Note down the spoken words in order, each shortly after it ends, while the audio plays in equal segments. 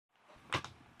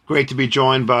great to be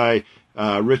joined by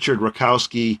Richard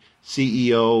Rakowski,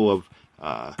 CEO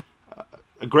of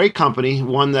a great company,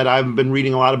 one that I've been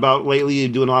reading a lot about lately,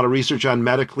 doing a lot of research on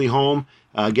Medically Home,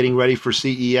 getting ready for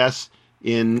CES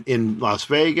in Las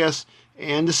Vegas.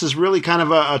 And this is really kind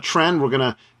of a trend. We're going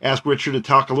to ask Richard to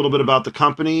talk a little bit about the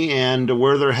company and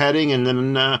where they're heading, and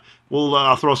then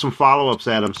I'll throw some follow-ups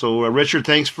at him. So, Richard,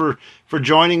 thanks for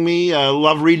joining me.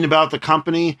 Love reading about the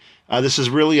company. This is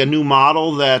really a new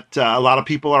model that a lot of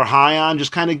people are high on.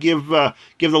 Just kind of give the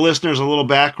listeners a little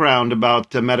background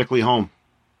about Medically Home.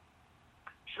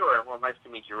 Sure. Well, nice to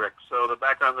meet you, Rick. So the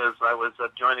background is I was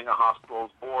joining a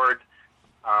hospital's board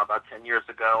about 10 years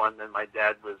ago, and then my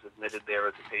dad was admitted there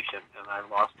as a patient, and I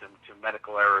lost him to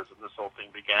medical errors, and this whole thing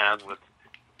began with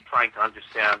trying to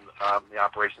understand the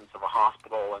operations of a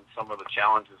hospital and some of the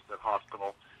challenges that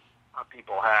hospital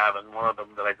people have, and one of them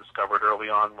that I discovered early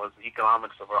on was the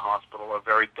economics of a hospital are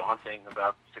very daunting.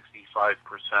 About 65%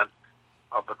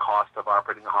 of the cost of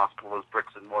operating a hospital is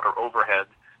bricks and mortar overhead,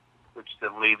 which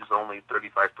then leaves only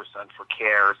 35% for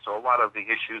care. So a lot of the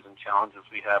issues and challenges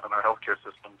we have in our healthcare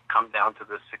system come down to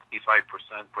this 65%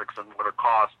 bricks and mortar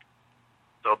cost.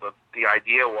 So the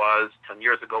idea was, 10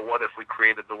 years ago, what if we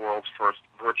created the world's first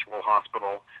virtual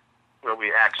hospital where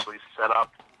we actually set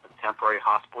up a temporary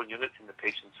hospital unit in the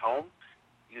patient's home,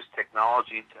 use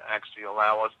technology to actually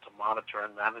allow us to monitor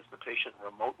and manage the patient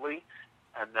remotely,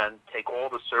 and then take all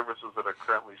the services that are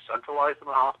currently centralized in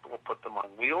the hospital, put them on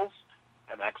wheels,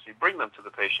 and actually bring them to the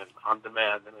patient on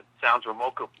demand. And it sounds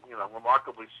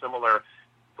remarkably similar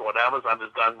to what Amazon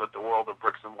has done with the world of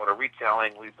bricks and mortar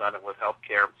retailing. We've done it with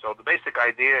healthcare. So the basic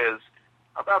idea is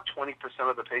about 20%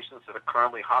 of the patients that are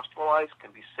currently hospitalized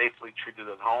can be safely treated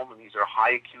at home, and these are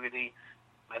high acuity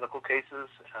medical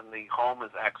cases, and the home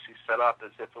is actually set up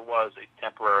as if it was a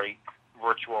temporary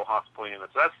virtual hospital unit.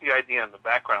 So that's the idea and the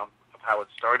background of how it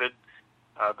started.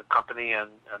 The company and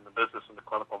the business and the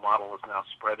clinical model is now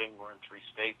spreading. We're in 3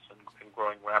 states and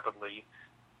growing rapidly.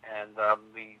 And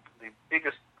the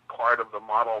biggest part of the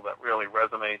model that really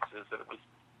resonates is that it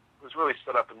was really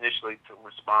set up initially to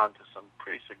respond to some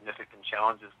pretty significant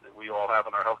challenges that we all have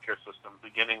in our healthcare system,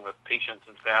 beginning with patients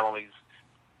and families.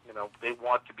 You know, they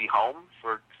want to be home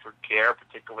for care,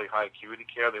 particularly high acuity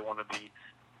care. They want to be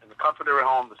in the comfort of their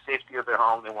home, the safety of their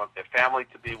home. They want their family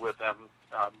to be with them.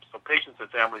 So patients and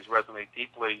families resonate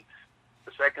deeply.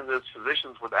 The second is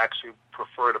physicians would actually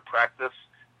prefer to practice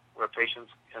where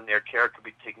patients and their care could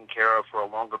be taken care of for a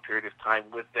longer period of time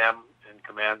with them in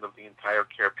command of the entire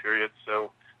care period.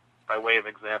 So by way of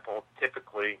example,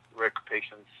 typically, Rick,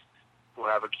 patients who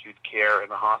have acute care in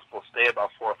the hospital stay about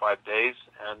 4 or 5 days,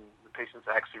 and the patients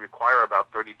actually require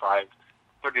about 30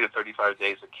 to 35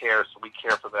 days of care. So we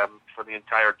care for them for the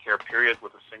entire care period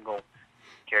with a single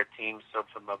care team. So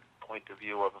from the point of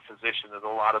view of a physician, there's a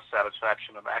lot of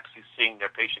satisfaction of actually seeing their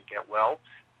patient get well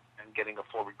and getting a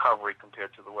full recovery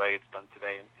compared to the way it's done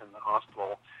today in the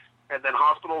hospital. And then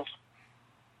hospitals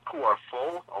who are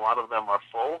full, a lot of them are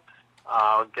full,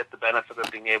 get the benefit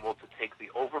of being able to take the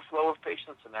overflow of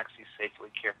patients and actually safely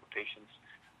care for patients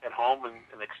at home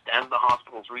and extend the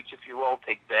hospital's reach, if you will,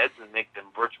 take beds and make them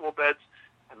virtual beds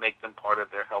and make them part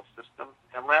of their health system.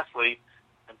 And lastly,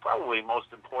 and probably most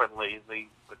importantly, the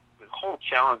whole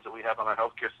challenge that we have on our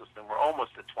healthcare system, we're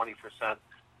almost at 20%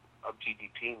 of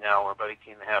GDP now, or about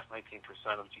 18.5%,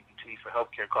 19% of GDP for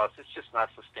healthcare costs. It's just not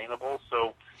sustainable.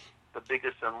 So the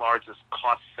biggest and largest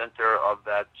cost center of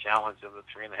that challenge of the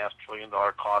 $3.5 trillion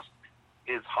cost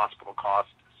is hospital cost.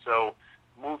 So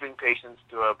moving patients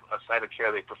to a site of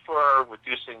care they prefer,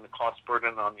 reducing the cost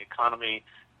burden on the economy,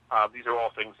 these are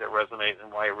all things that resonate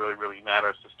and why it really, really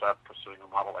matters to start pursuing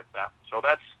a model like that. So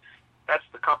that's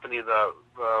the company.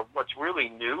 What's really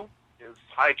new is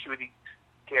high acuity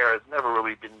care has never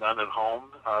really been done at home.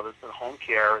 There's been home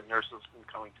care, and nurses have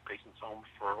been coming to patients' homes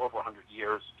for over 100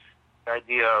 years. The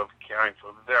idea of caring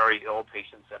for very ill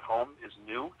patients at home is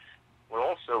new. What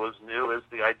also is new is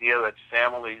the idea that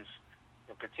families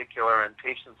in particular and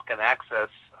patients can access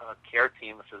a care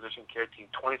team, a physician care team,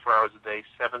 24 hours a day,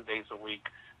 7 days a week,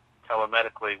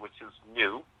 telemedically, which is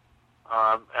new.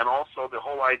 And also the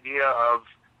whole idea of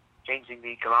changing the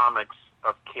economics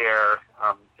of care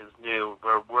is new.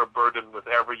 We're burdened with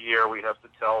every year we have to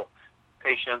tell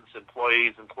patients,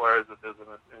 employees, employers that there's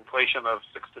an inflation of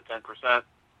 6 to 10%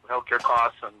 healthcare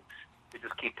costs, and we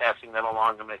just keep passing that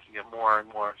along and making it more and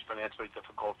more financially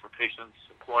difficult for patients,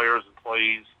 employers,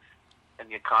 employees, and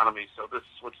the economy. So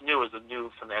what's new is a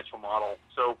new financial model.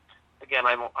 So again,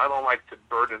 I don't like to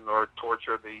burden or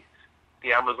torture the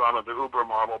Amazon or the Uber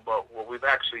model, but what we've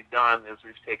actually done is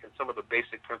we've taken some of the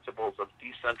basic principles of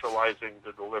decentralizing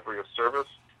the delivery of service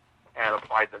and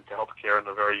applied them to healthcare in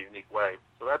a very unique way.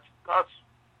 So that's us.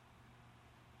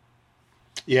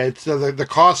 Yeah, it's the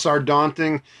costs are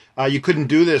daunting. You couldn't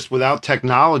do this without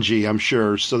technology, I'm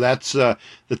sure. So that's the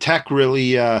tech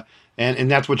really,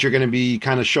 and that's what you're going to be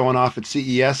kind of showing off at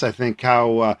CES. I think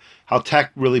how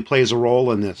tech really plays a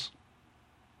role in this.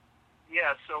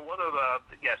 Yeah. So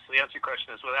the answer to your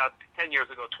question is, without 10 years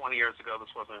ago, 20 years ago, this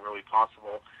wasn't really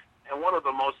possible. And one of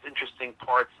the most interesting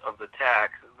parts of the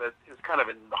tech that is kind of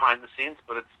behind the scenes,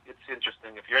 but it's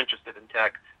interesting if you're interested in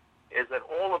tech, is that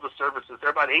all of the services, there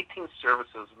are about 18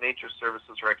 services, major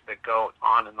services, Rick, that go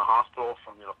on in the hospital,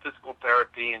 from physical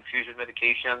therapy, infusion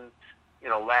medication,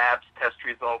 labs, test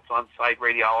results, on-site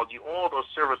radiology. All of those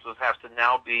services have to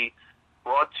now be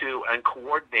brought to and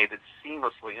coordinated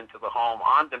seamlessly into the home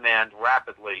on demand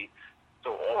rapidly.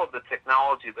 So all of the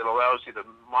technology that allows you to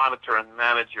monitor and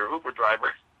manage your Uber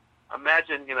driver.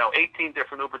 Imagine 18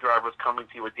 different Uber drivers coming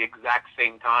to you at the exact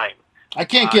same time. I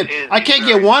can't get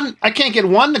one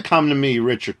to come to me,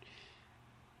 Richard.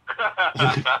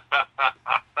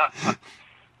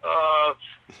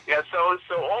 Yeah, so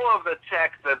all of the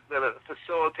tech that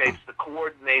facilitates the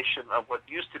coordination of what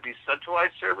used to be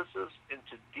centralized services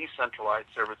into decentralized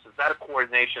services, that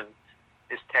coordination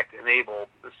is tech-enabled.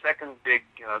 The second big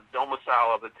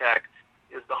domicile of the tech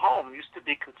is the home. It used to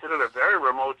be considered a very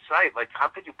remote site. Like, how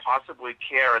could you possibly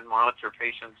care and monitor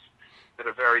patients that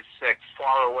are very sick,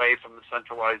 far away from the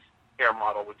centralized care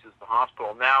model, which is the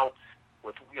hospital? Now,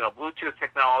 with Bluetooth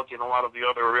technology and a lot of the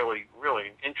other really,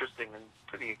 really interesting and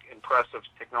pretty impressive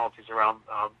technologies around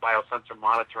biosensor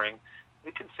monitoring,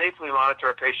 we can safely monitor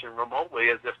a patient remotely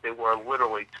as if they were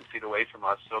literally 2 feet away from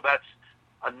us. So that's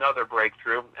another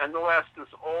breakthrough. And the last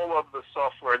is all of the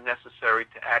software necessary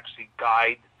to actually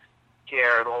guide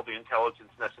care and all the intelligence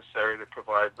necessary to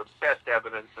provide the best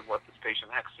evidence of what this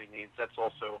patient actually needs. That's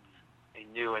also a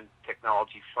new and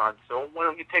technology front. So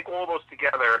when you take all those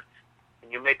together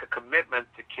and you make a commitment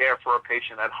to care for a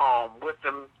patient at home with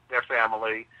them, their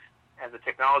family, and the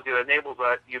technology that enables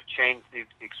that, you've changed the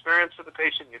experience of the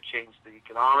patient, you've changed the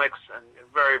economics, and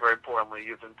very, very importantly,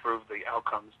 you've improved the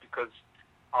outcomes, because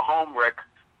a home, Rick,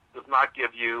 does not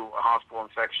give you a hospital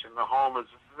infection. The home is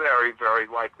very, very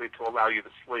likely to allow you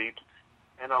to sleep.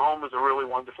 And a home is a really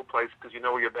wonderful place because you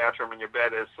know where your bathroom and your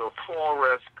bed is. So fall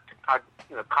risk,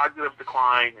 cognitive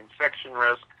decline, infection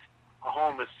risk, a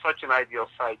home is such an ideal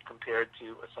site compared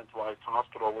to a centralized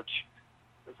hospital, which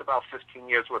is about 15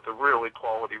 years worth of really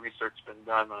quality research been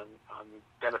done on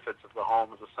benefits of the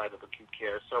home as a site of acute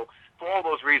care. So for all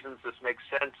those reasons, this makes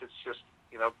sense. It's just,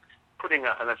 putting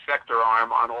an effector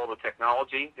arm on all the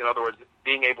technology. In other words,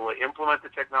 being able to implement the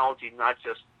technology, not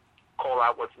just call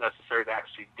out what's necessary to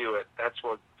actually do it. That's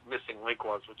what the missing link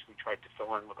was, which we tried to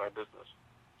fill in with our business.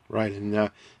 Right, and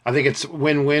I think it's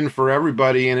win-win for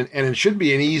everybody, and it should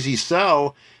be an easy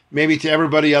sell, maybe to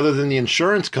everybody other than the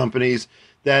insurance companies,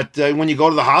 that when you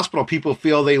go to the hospital, people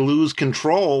feel they lose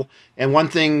control. And one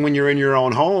thing when you're in your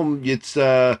own home, it's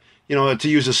to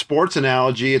use a sports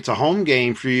analogy, it's a home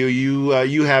game for you.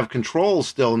 You have control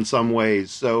still in some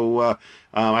ways. So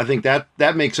I think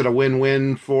that makes it a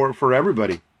win-win for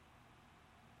everybody.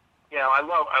 Yeah, I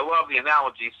love the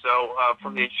analogy. So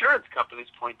from the insurance company's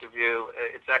point of view,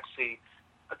 it's actually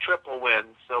a triple win.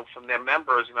 So from their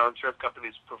members, insurance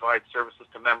companies provide services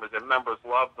to members. Their members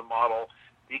love the model.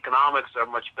 The economics are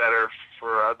much better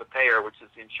for the payer, which is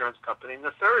the insurance company. And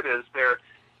the third is they're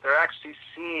actually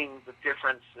seeing the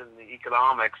difference in the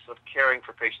economics of caring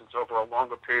for patients over a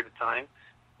longer period of time.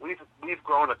 We've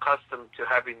grown accustomed to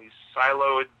having these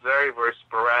siloed, very, very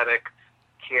sporadic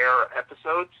care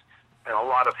episodes, and a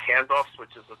lot of handoffs,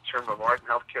 which is a term of art in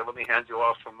healthcare. Let me hand you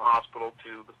off from the hospital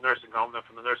to the nursing home, then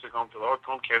from the nursing home to the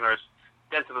home care nurse,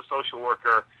 then to the social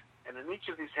worker. And in each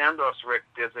of these handoffs, Rick,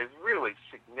 there's a really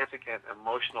significant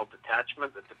emotional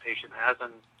detachment that the patient has,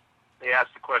 and they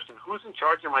ask the question, who's in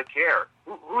charge of my care?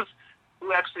 Who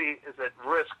actually is at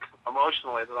risk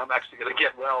emotionally that I'm actually going to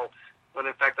get well, when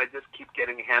in fact I just keep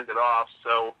getting handed off?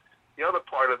 So the other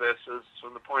part of this is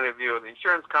from the point of view of the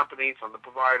insurance company, from the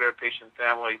provider, patient,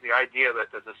 family, the idea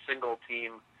that there's a single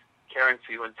team caring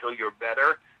for you until you're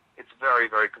better, it's very,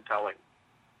 very compelling.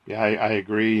 Yeah, I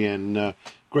agree, and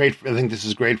great. I think this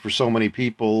is great for so many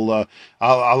people. A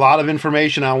lot of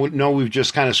information. I know we've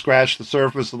just kind of scratched the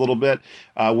surface a little bit.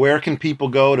 Where can people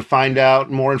go to find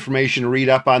out more information, read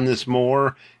up on this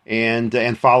more,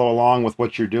 and follow along with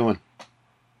what you're doing?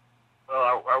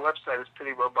 Well, our website is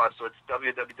pretty robust, so it's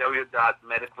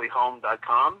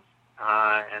www.medicallyhome.com,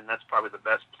 and that's probably the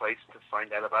best place to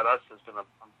find out about us. There's been a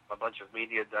bunch of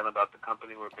media done about the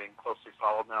company. We're being closely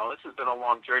followed now. This has been a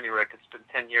long journey, Rick. It's been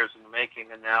 10 years in the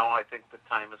making, and now I think the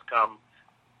time has come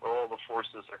where all the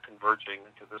forces are converging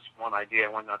into this one idea.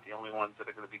 We're not the only ones that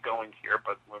are going to be going here,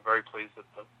 but we're very pleased that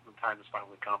the time has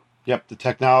finally come. Yep, the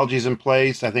technology's in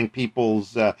place. I think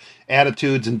people's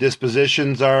attitudes and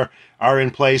dispositions are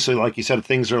in place. So, like you said,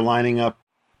 things are lining up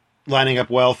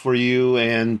well for you,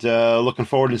 and looking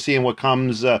forward to seeing what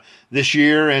comes this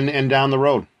year and down the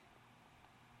road.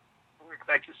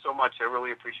 Thank you so much. I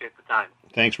really appreciate the time.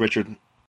 Thanks, Richard.